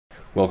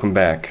Welcome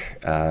back.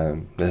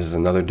 This is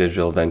another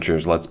Digital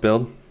Adventures Let's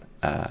Build.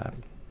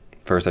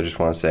 First, I just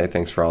want to say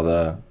thanks for all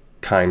the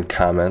kind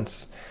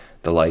comments,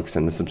 the likes,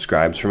 and the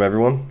subscribes from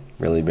everyone.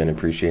 Really been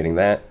appreciating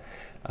that.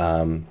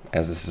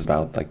 As this is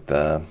about like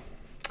the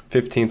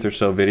 15th or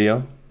so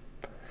video,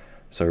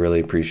 so I really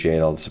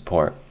appreciate all the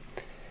support.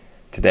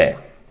 Today,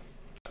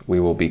 we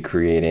will be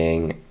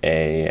creating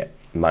a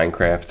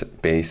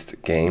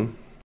Minecraft-based game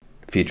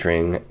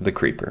featuring the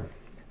creeper.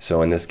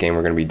 So in this game,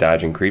 we're going to be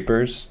dodging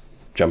creepers,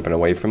 jumping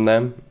away from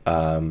them,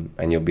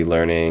 and you'll be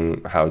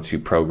learning how to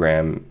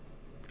program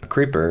a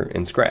creeper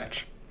in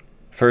Scratch.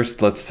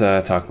 First, let's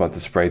talk about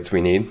the sprites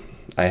we need.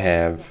 I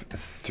have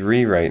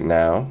 3 right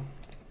now.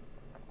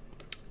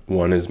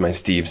 One is my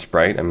Steve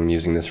sprite. I'm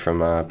using this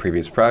from a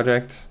previous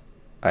project.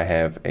 I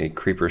have a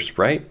creeper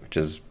sprite, which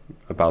is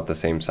about the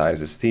same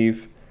size as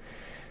Steve.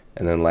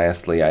 And then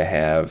lastly, I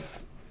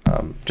have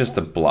just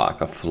a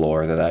block, a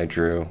floor that I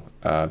drew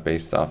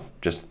based off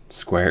just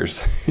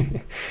squares.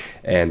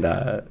 And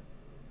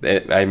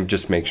I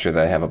just make sure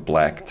that I have a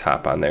black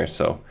top on there,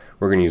 so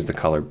we're going to use the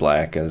color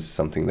black as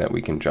something that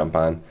we can jump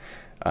on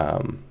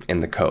in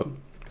the code,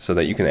 so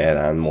that you can add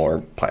on more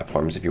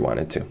platforms if you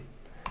wanted to.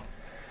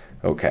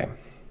 Okay,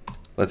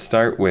 let's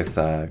start with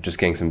just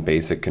getting some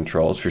basic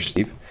controls for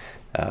Steve.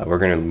 We're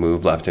going to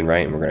move left and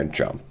right, and we're going to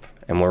jump,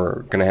 and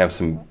we're going to have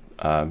some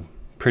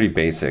pretty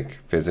basic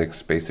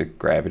physics, basic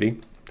gravity.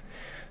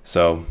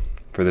 So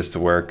for this to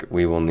work,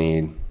 we will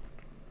need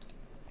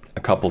a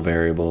couple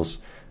variables.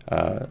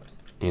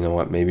 You know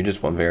what, maybe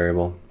just one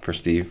variable for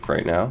Steve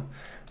right now.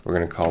 We're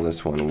going to call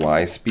this one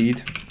Y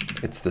speed.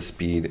 It's the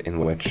speed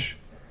in which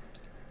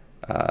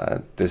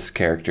this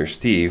character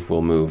Steve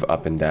will move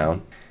up and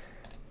down.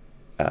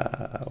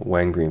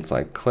 When green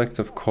flag clicked,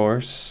 of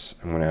course,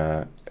 I'm going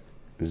to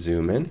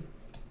zoom in.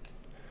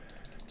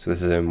 So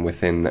this is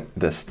within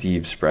the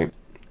Steve sprite.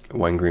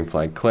 When green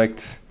flag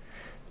clicked,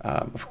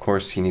 of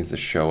course he needs to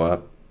show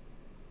up.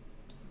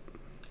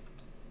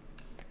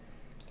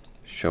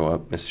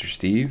 Mr.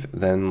 Steve.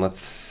 Then let's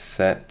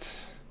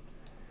set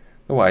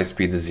the Y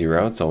speed to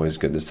 0. It's always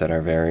good to set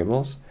our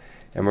variables.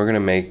 And we're going to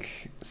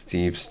make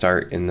Steve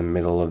start in the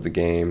middle of the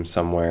game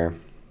somewhere.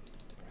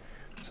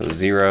 So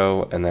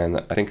 0, and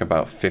then I think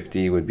about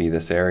 50 would be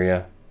this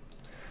area.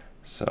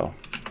 So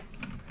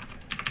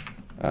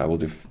we'll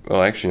do,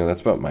 well actually no,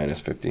 that's about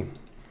minus 50.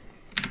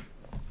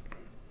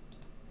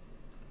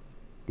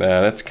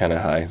 That's kind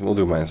of high. We'll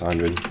do minus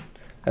 100.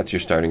 That's your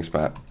starting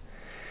spot.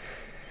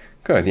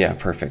 Good, yeah,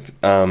 perfect.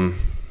 Now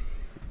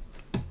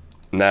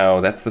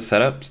that's the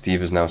setup.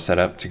 Steve is now set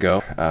up to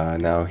go.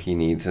 Now he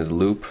needs his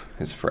loop,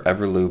 his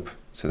forever loop,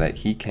 so that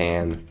he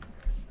can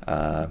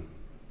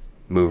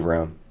move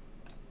around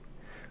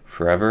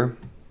forever.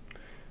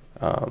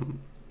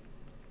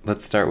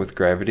 Let's start with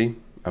gravity.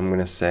 I'm going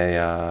to say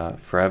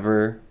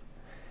forever,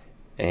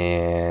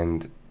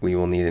 and we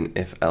will need an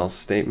if-else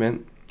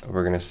statement.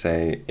 We're going to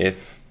say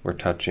if we're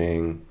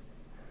touching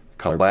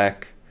color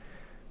black,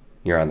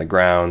 you're on the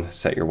ground,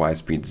 set your Y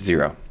speed to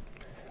 0.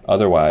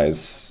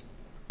 Otherwise,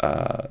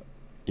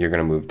 you're going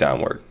to move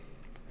downward.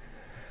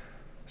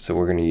 So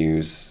we're going to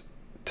use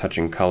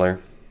touching color,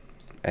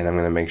 and I'm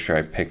going to make sure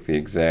I pick the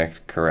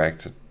exact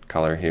correct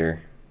color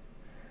here.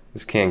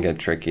 This can get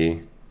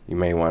tricky. You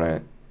may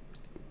want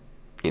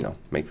to,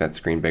 make that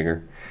screen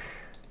bigger.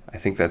 I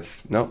think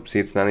that's, nope,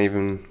 see, it's not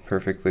even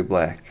perfectly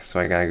black.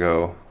 So I gotta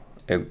go,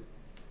 I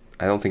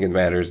don't think it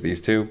matters these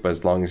two, but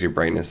as long as your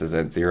brightness is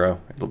at 0,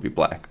 it'll be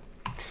black.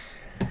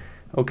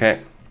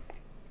 Okay.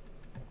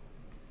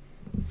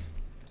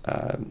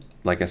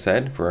 Like I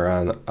said, if we're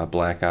on a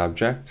black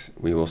object,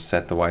 we will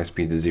set the Y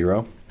speed to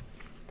 0.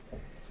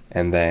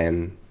 And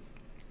then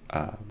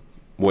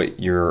what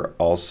you're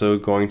also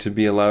going to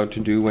be allowed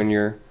to do when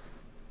you're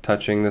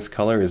touching this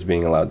color is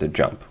being allowed to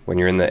jump. When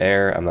you're in the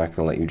air, I'm not going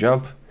to let you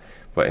jump.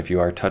 But if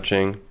you are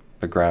touching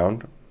the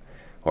ground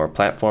or a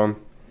platform,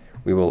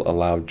 we will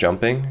allow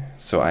jumping.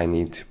 So I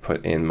need to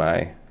put in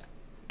my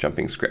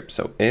jumping script.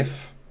 So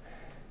if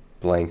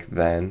blank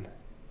then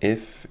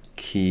if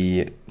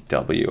key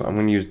W. I'm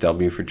going to use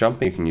W for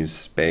jumping. You can use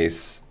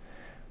space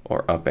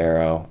or up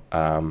arrow.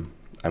 I'm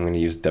going to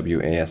use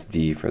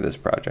WASD for this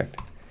project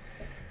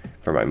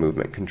for my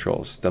movement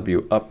controls.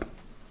 W up,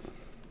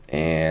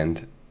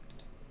 and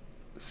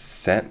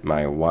set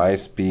my Y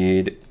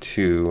speed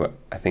to,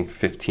 I think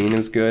 15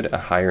 is good. A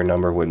higher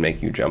number would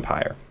make you jump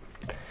higher.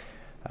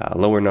 A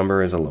lower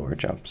number is a lower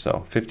jump.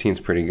 So 15 is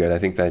pretty good. I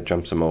think that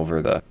jumps him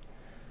over the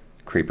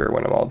creeper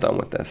when I'm all done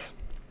with this.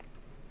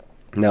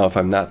 Now, if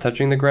I'm not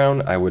touching the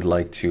ground, I would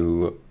like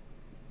to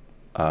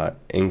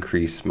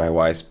increase my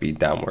Y speed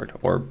downward,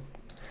 or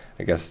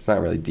I guess it's not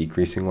really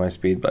decreasing Y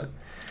speed, but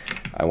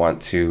I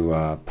want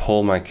to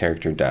pull my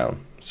character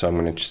down. So I'm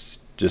going to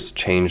just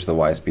change the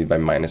Y speed by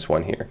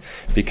 -1 here.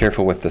 Be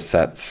careful with the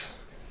sets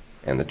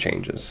and the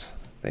changes.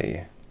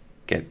 They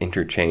get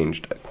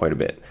interchanged quite a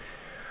bit.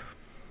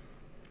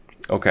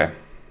 Okay,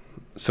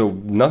 so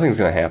nothing's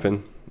going to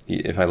happen.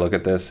 If I look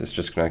at this, it's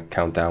just going to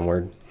count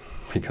downward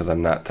because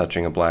I'm not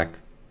touching a black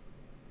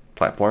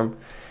platform.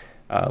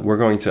 We're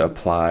going to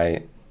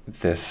apply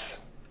this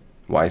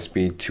y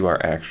speed to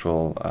our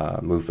actual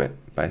movement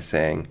by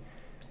saying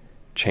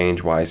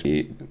change y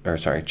speed, or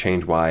sorry,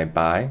 change y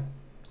by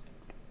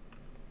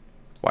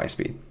y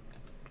speed.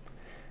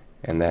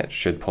 And that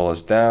should pull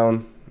us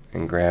down,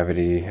 and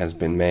gravity has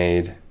been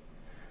made.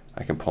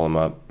 I can pull him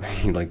up.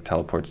 He like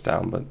teleports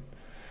down, but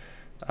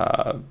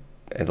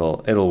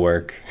it'll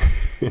work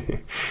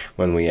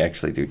when we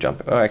actually do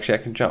jump. Oh, actually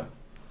I can jump.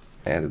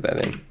 I added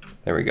that in.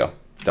 There we go.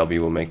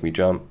 W will make me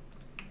jump.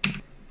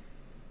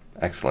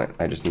 Excellent.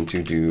 I just need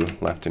to do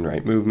left and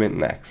right movement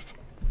next,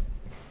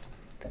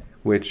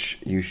 which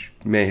you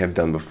may have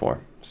done before.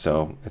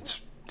 So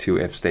it's two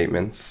if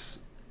statements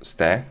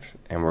stacked,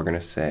 and we're going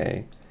to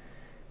say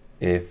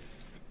if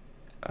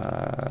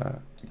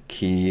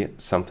key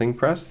something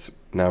pressed.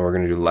 Now we're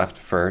going to do left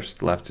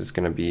first. Left is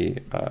going to be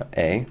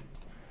A,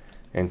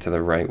 and to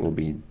the right will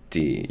be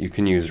D. You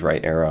can use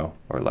right arrow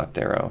or left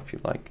arrow if you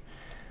like.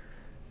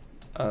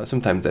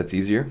 Sometimes that's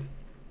easier.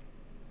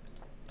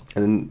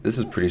 And then this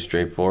is pretty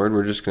straightforward.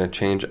 We're just going to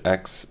change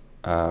X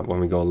when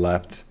we go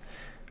left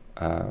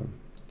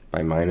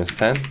by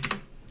 -10,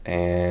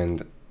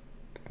 and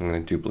I'm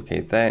going to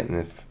duplicate that, and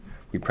if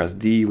we press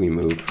D, we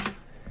move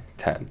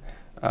 10.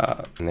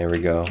 And there we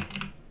go.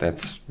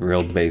 That's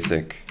real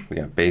basic. We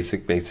got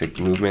basic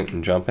movement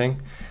and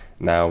jumping.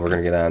 Now we're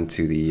going to get on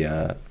to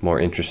the more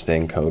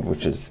interesting code,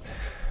 which is,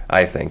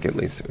 I think at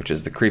least, which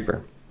is the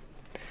creeper.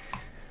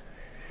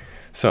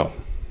 So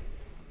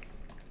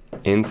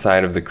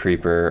inside of the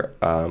creeper,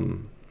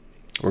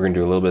 we're going to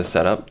do a little bit of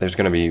setup. There's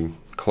going to be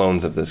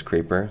clones of this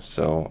creeper,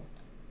 so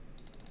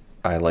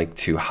I like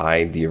to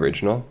hide the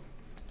original.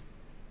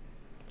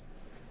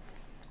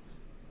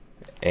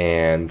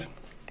 And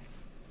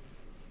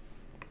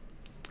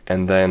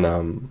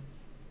then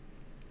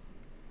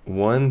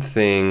one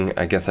thing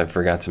I guess I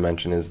forgot to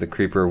mention is the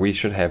creeper, we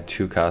should have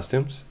two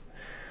costumes.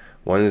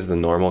 One is the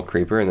normal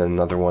creeper, and then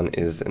another one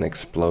is an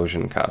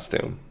explosion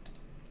costume.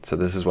 So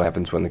this is what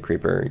happens when the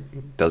creeper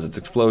does its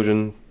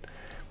explosion,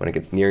 when it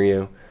gets near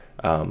you.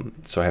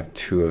 So I have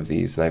two of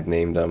these, and I've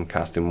named them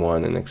Costume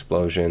 1 and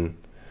Explosion,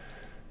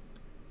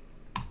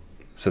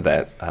 so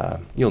that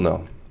you'll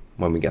know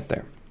when we get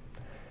there.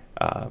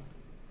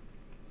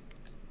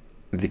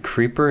 The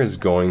creeper is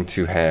going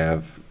to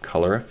have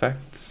color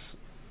effects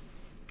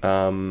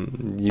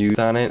used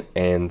on it,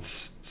 and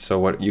so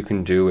what you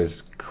can do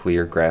is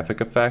clear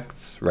graphic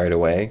effects right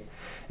away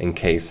in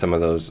case some of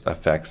those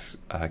effects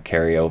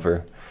carry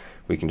over.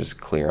 We can just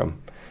clear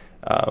them,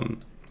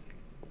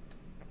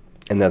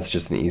 and that's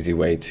just an easy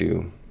way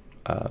to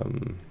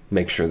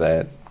make sure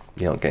that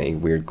you don't get any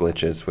weird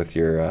glitches with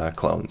your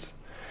clones.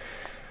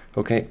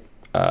 Okay,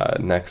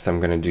 next I'm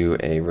going to do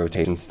a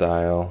rotation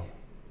style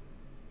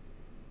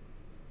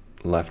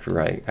left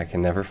right. I can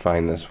never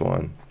find this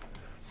one.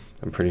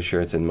 I'm pretty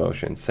sure it's in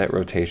motion. Set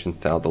rotation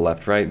style to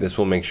left right. This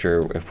will make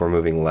sure if we're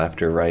moving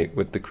left or right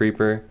with the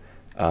creeper,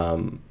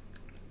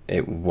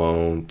 it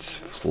won't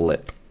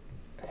flip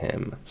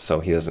him,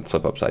 so he doesn't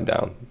flip upside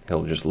down.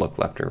 He'll just look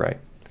left or right.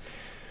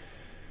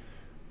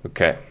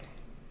 Okay,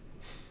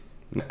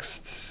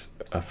 next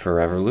a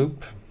forever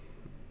loop.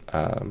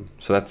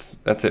 So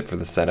that's it for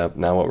the setup.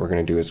 Now what we're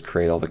going to do is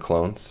create all the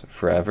clones.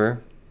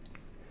 Forever,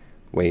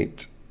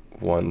 wait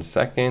 1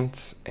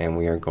 second, and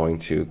we are going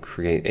to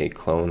create a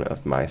clone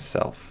of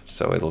myself.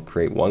 So it'll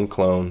create one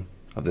clone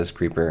of this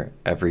creeper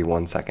every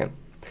 1 second.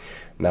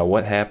 Now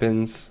what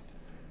happens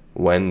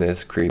when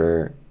this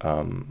creeper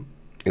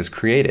is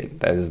created?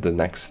 That is the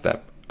next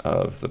step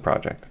of the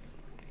project.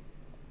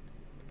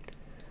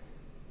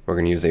 We're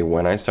going to use a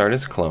when I start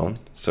as clone,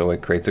 so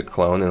it creates a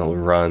clone, and it'll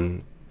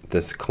run,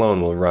 this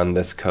clone will run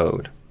this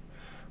code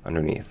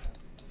underneath.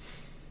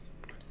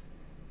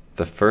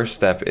 The first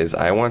step is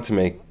I want to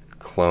make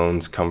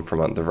clones come from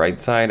on the right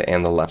side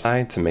and the left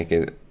side to make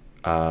it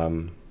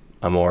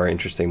a more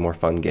interesting, more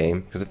fun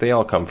game, because if they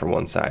all come from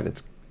one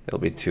side, it'll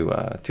be too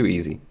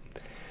easy.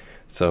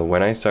 So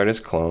when I start as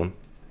clone,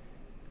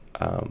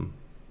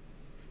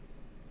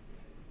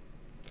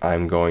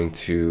 I'm going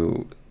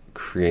to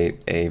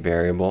create a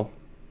variable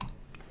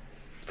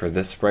for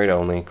this sprite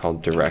only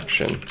called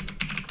direction,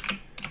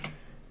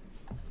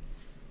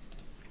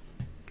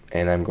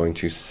 and I'm going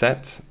to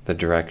set the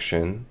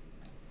direction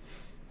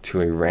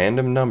to a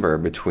random number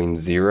between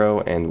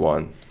 0 and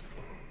 1.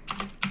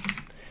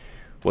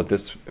 What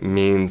this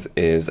means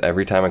is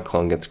every time a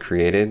clone gets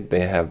created,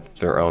 they have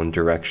their own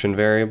direction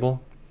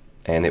variable,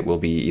 and it will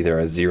be either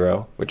a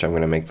 0, which I'm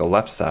going to make the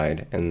left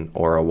side,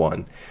 or a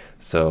 1.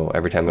 So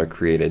every time they're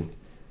created,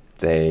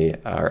 they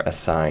are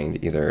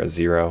assigned either a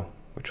 0,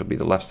 which will be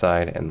the left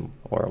side,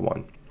 or a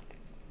 1.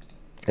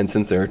 And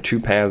since there are two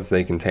paths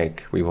they can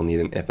take, we will need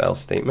an if-else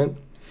statement.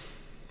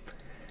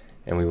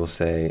 And we will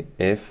say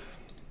if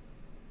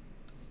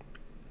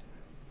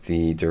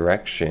the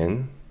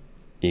direction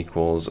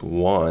equals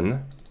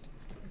 1,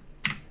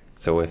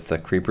 so if the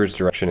creeper's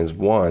direction is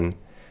 1,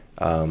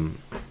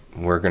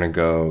 we're going to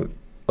go,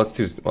 let's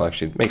do, well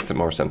actually it makes it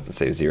more sense to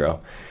say 0.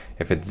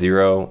 If it's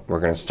 0, we're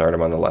going to start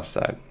them on the left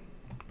side.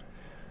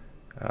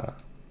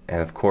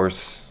 And of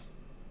course,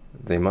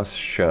 they must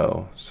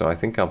show. So I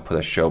think I'll put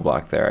a show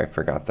block there. I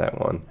forgot that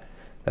one.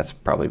 That's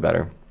probably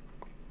better.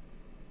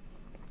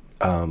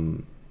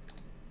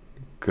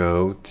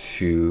 Go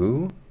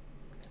to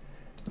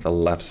the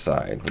left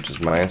side, which is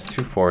minus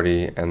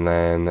 240, and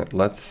then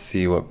let's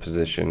see what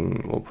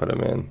position we'll put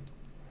them in.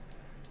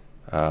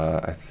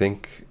 I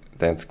think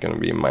that's going to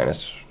be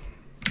minus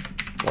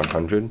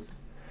 100.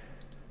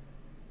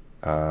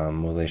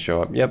 Will they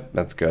show up? Yep,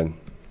 that's good.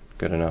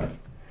 Good enough.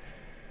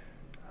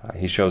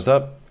 He shows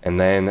up, and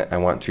then I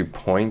want to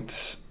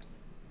point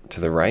to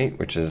the right,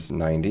 which is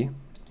 90.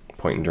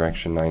 Point in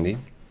direction 90.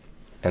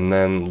 And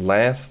then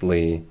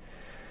lastly,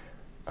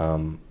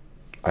 I'm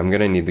going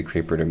to need the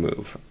creeper to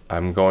move.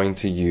 I'm going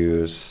to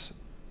use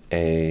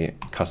a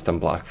custom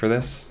block for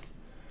this,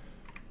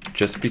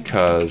 just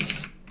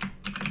because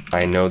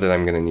I know that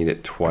I'm going to need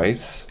it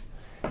twice,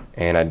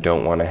 and I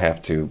don't want to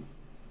have to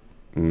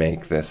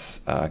make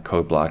this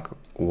code block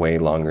way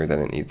longer than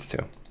it needs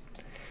to.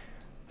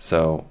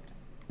 So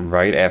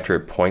right after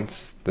it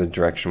points the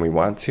direction we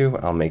want to,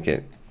 I'll make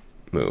it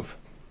move.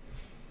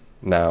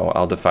 Now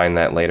I'll define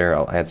that later.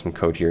 I'll add some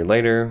code here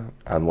later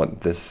on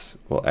what this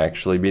will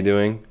actually be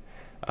doing.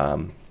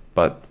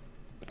 But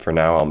for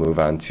now, I'll move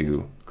on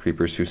to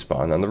creepers who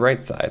spawn on the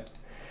right side.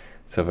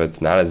 So if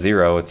it's not a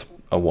 0, it's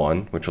a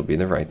 1, which will be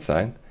the right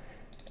side.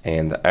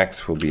 And the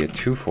X will be a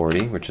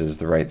 240, which is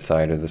the right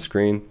side of the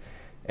screen.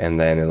 And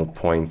then it'll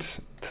point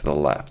to the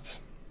left.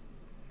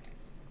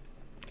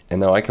 And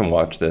now I can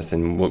watch this,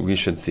 and we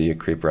should see a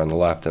creeper on the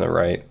left and a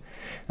right.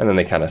 And then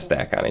they kind of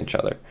stack on each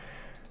other,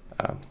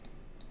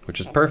 which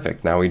is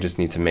perfect. Now we just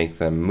need to make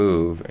them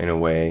move in a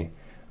way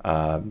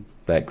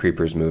that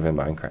creepers move in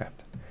Minecraft.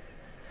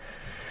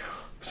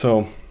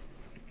 So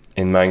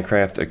in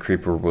Minecraft, a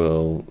creeper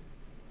will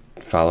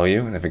follow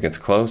you, and if it gets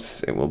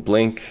close, it will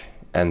blink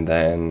and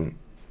then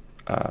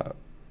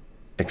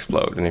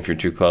explode. And if you're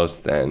too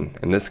close, then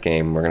in this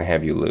game, we're going to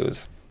have you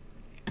lose.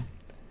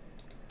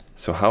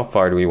 So how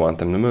far do we want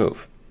them to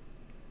move?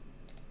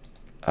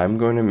 I'm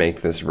going to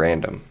make this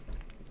random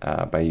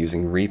by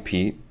using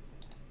repeat,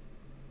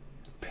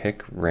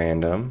 pick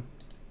random,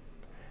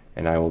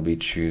 and I will be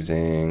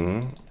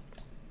choosing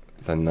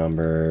the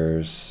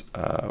numbers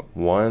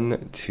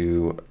 1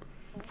 to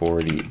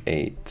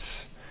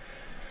 48,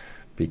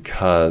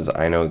 because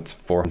I know it's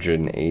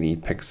 480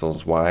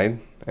 pixels wide.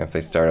 If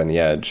they start on the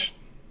edge,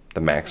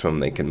 the maximum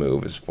they can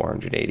move is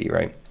 480,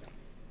 right?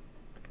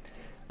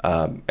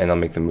 And I'll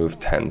make them move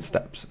 10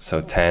 steps.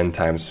 So 10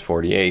 times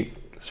 48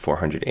 is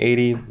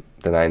 480.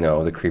 Then I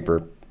know the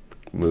creeper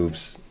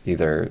moves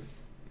either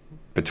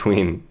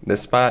between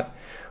this spot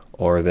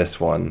or this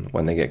one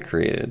when they get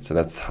created. So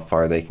that's how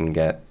far they can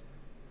get.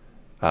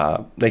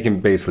 They can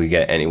basically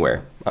get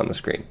anywhere on the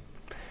screen.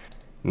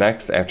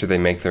 Next, after they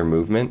make their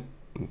movement,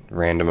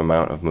 random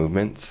amount of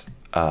movements,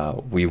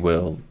 we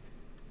will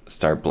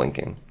start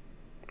blinking.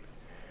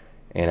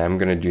 And I'm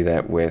going to do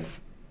that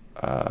with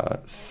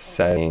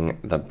setting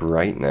the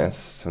brightness.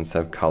 So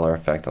instead of color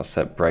effect, I'll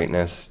set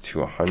brightness to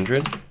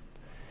 100.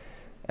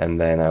 And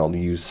then I'll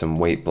use some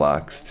weight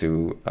blocks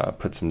to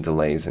put some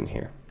delays in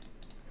here.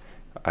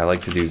 I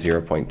like to do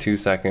 0.2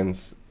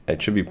 seconds.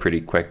 It should be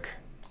pretty quick,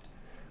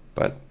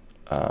 but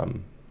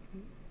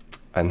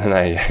and then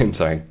I'm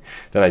sorry,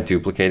 then I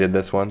duplicated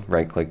this one,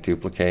 right click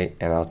duplicate,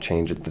 and I'll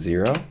change it to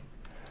 0.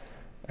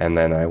 And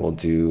then I will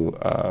do,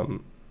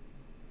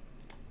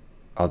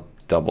 I'll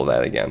double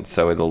that again.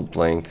 So it'll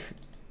blink,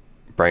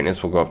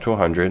 brightness will go up to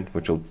 100,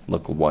 which will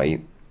look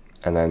white,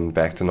 and then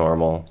back to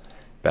normal,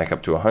 back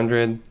up to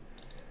 100,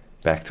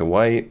 back to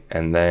white,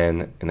 and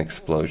then an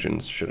explosion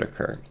should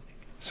occur.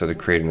 So to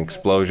create an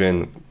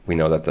explosion, we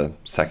know that the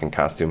second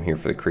costume here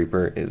for the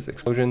creeper is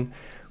explosion.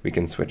 We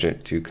can switch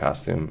it to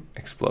costume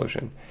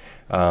explosion.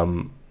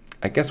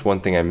 I guess one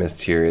thing I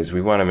missed here is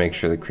we want to make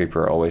sure the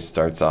creeper always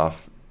starts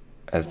off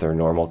as their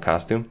normal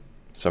costume.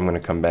 So I'm going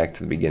to come back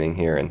to the beginning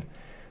here and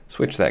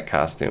switch that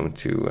costume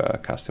to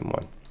costume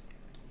 1.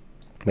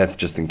 That's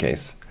just in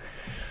case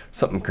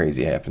something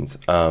crazy happens.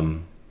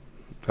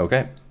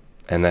 Okay,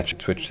 and that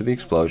should switch to the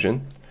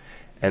explosion.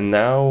 And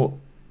now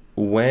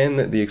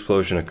when the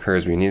explosion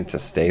occurs, we need it to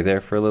stay there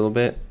for a little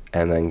bit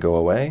and then go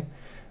away.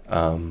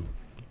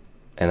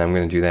 And I'm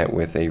going to do that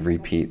with a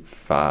repeat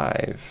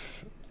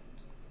 5.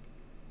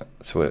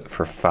 So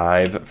for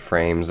 5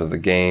 frames of the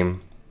game,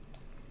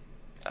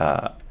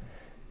 the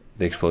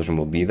explosion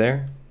will be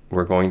there.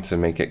 We're going to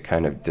make it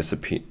kind of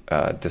dissipate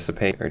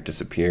or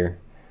disappear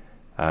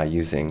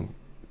using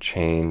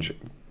change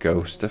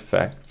ghost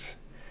effect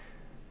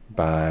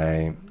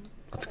by,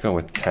 let's go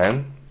with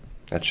 10.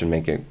 That should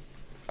make it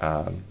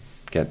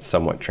get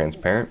somewhat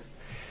transparent.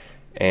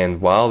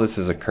 And while this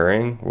is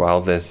occurring,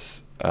 while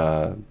this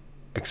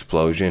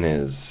explosion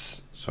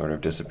is sort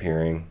of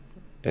disappearing,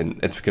 and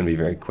it's going to be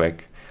very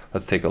quick.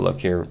 Let's take a look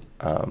here.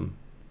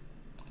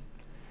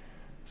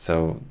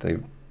 So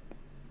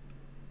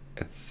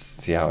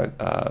see how it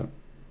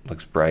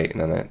looks bright, and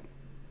then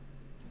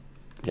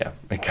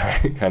it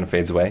kind of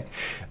fades away.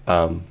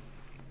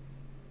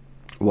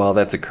 While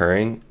that's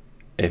occurring,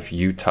 if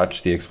you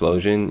touch the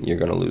explosion, you're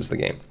going to lose the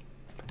game.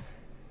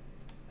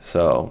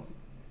 So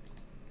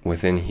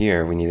within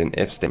here, we need an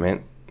if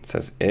statement. It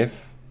says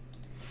if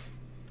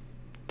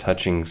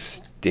touching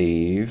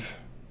Steve,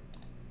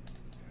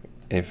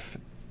 if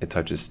it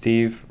touches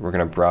Steve, we're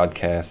going to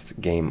broadcast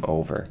game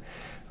over.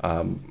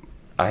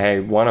 I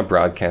want to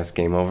broadcast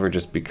game over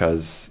just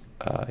because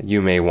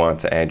you may want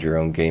to add your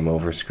own game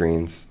over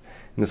screens.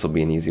 And this will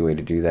be an easy way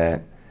to do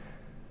that.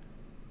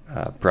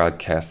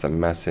 Broadcast a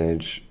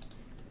message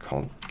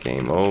called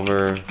game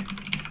over.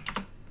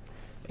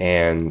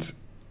 And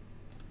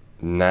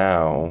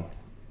now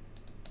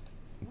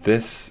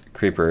this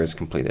creeper is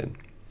completed.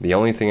 The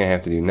only thing I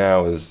have to do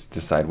now is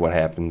decide what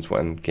happens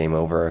when game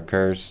over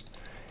occurs.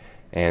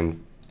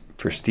 And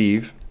for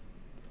Steve,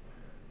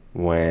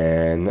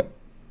 when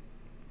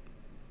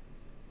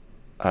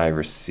I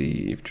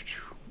receive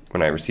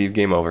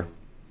game over,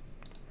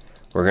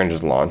 we're gonna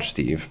just launch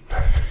Steve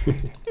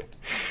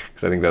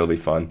because I think that'll be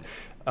fun.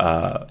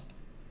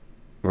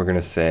 We're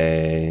gonna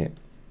say,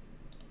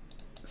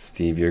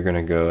 Steve, you're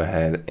gonna go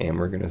ahead and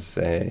we're gonna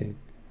say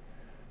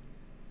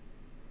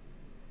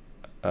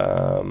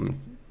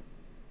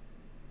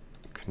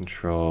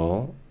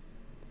control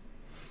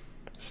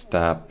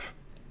stop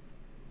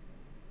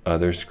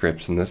other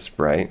scripts in this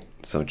sprite,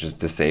 so it just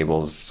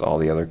disables all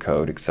the other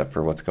code except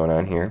for what's going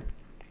on here.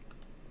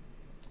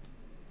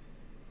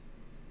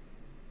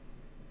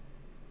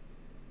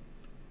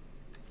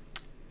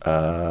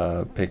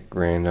 Pick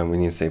random, we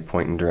need to say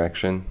point and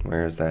direction.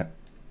 Where is that?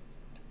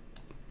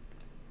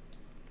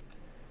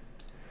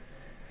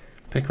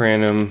 Pick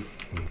random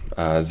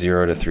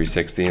 0 to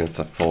 360, that's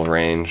a full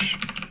range,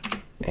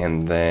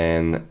 and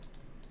then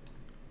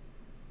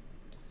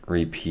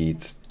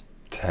repeat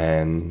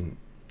 10,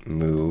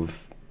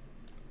 move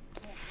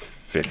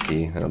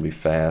 50, that'll be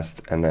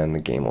fast, and then the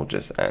game will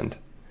just end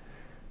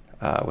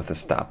with a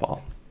stop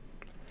all.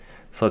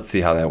 So let's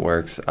see how that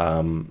works.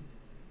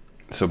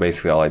 So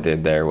basically all I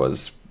did there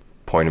was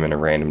point him in a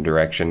random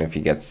direction if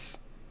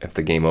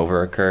the game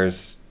over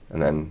occurs,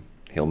 and then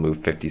he'll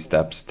move 50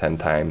 steps 10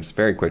 times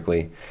very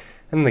quickly,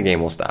 and then the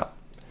game will stop.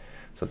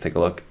 So let's take a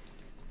look.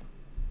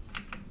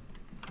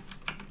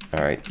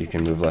 All right, you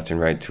can move left and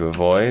right to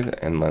avoid,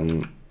 and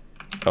then,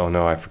 oh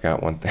no, I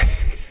forgot one thing.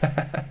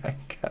 I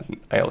got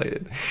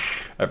annihilated.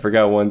 I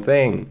forgot one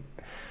thing.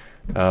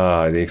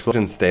 The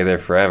explosions stay there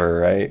forever,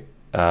 right?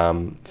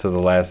 So the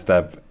last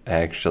step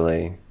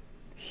actually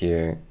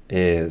here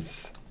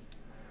is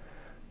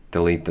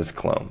delete this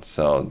clone.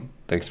 So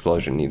the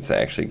explosion needs to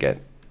actually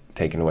get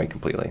taken away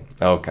completely.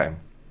 Okay.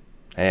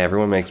 Hey,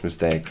 everyone makes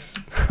mistakes.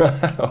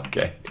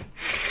 Okay.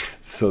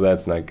 So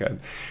that's not good.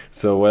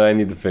 So what I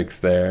need to fix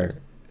there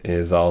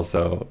is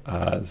also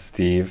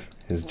Steve,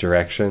 his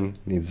direction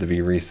needs to be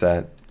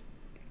reset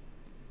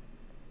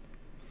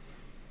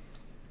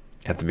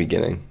at the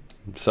beginning.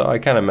 So I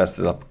kind of messed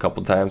it up a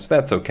couple times.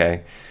 That's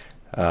okay.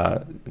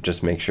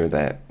 Just make sure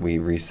that we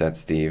reset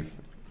Steve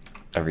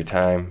every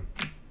time.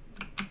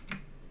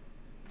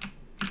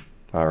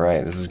 All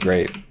right, this is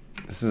great.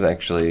 This is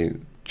actually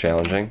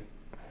challenging.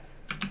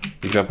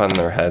 You jump on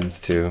their heads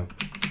too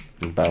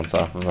and bounce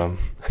off of them.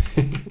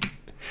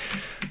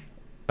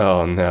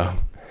 Oh no.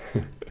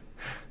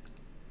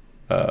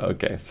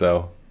 Okay,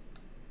 so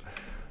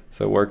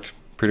it worked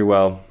pretty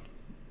well.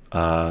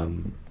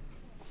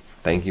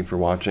 Thank you for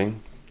watching.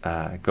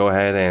 Go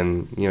ahead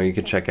and you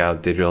can check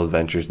out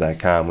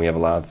digitaladventures.com. We have a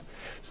lot of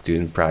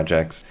student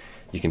projects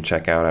you can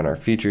check out on our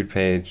featured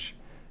page.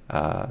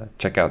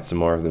 Check out some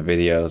more of the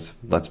videos,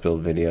 Let's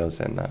Build videos,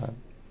 and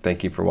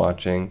thank you for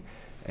watching,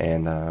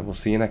 and we'll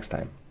see you next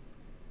time.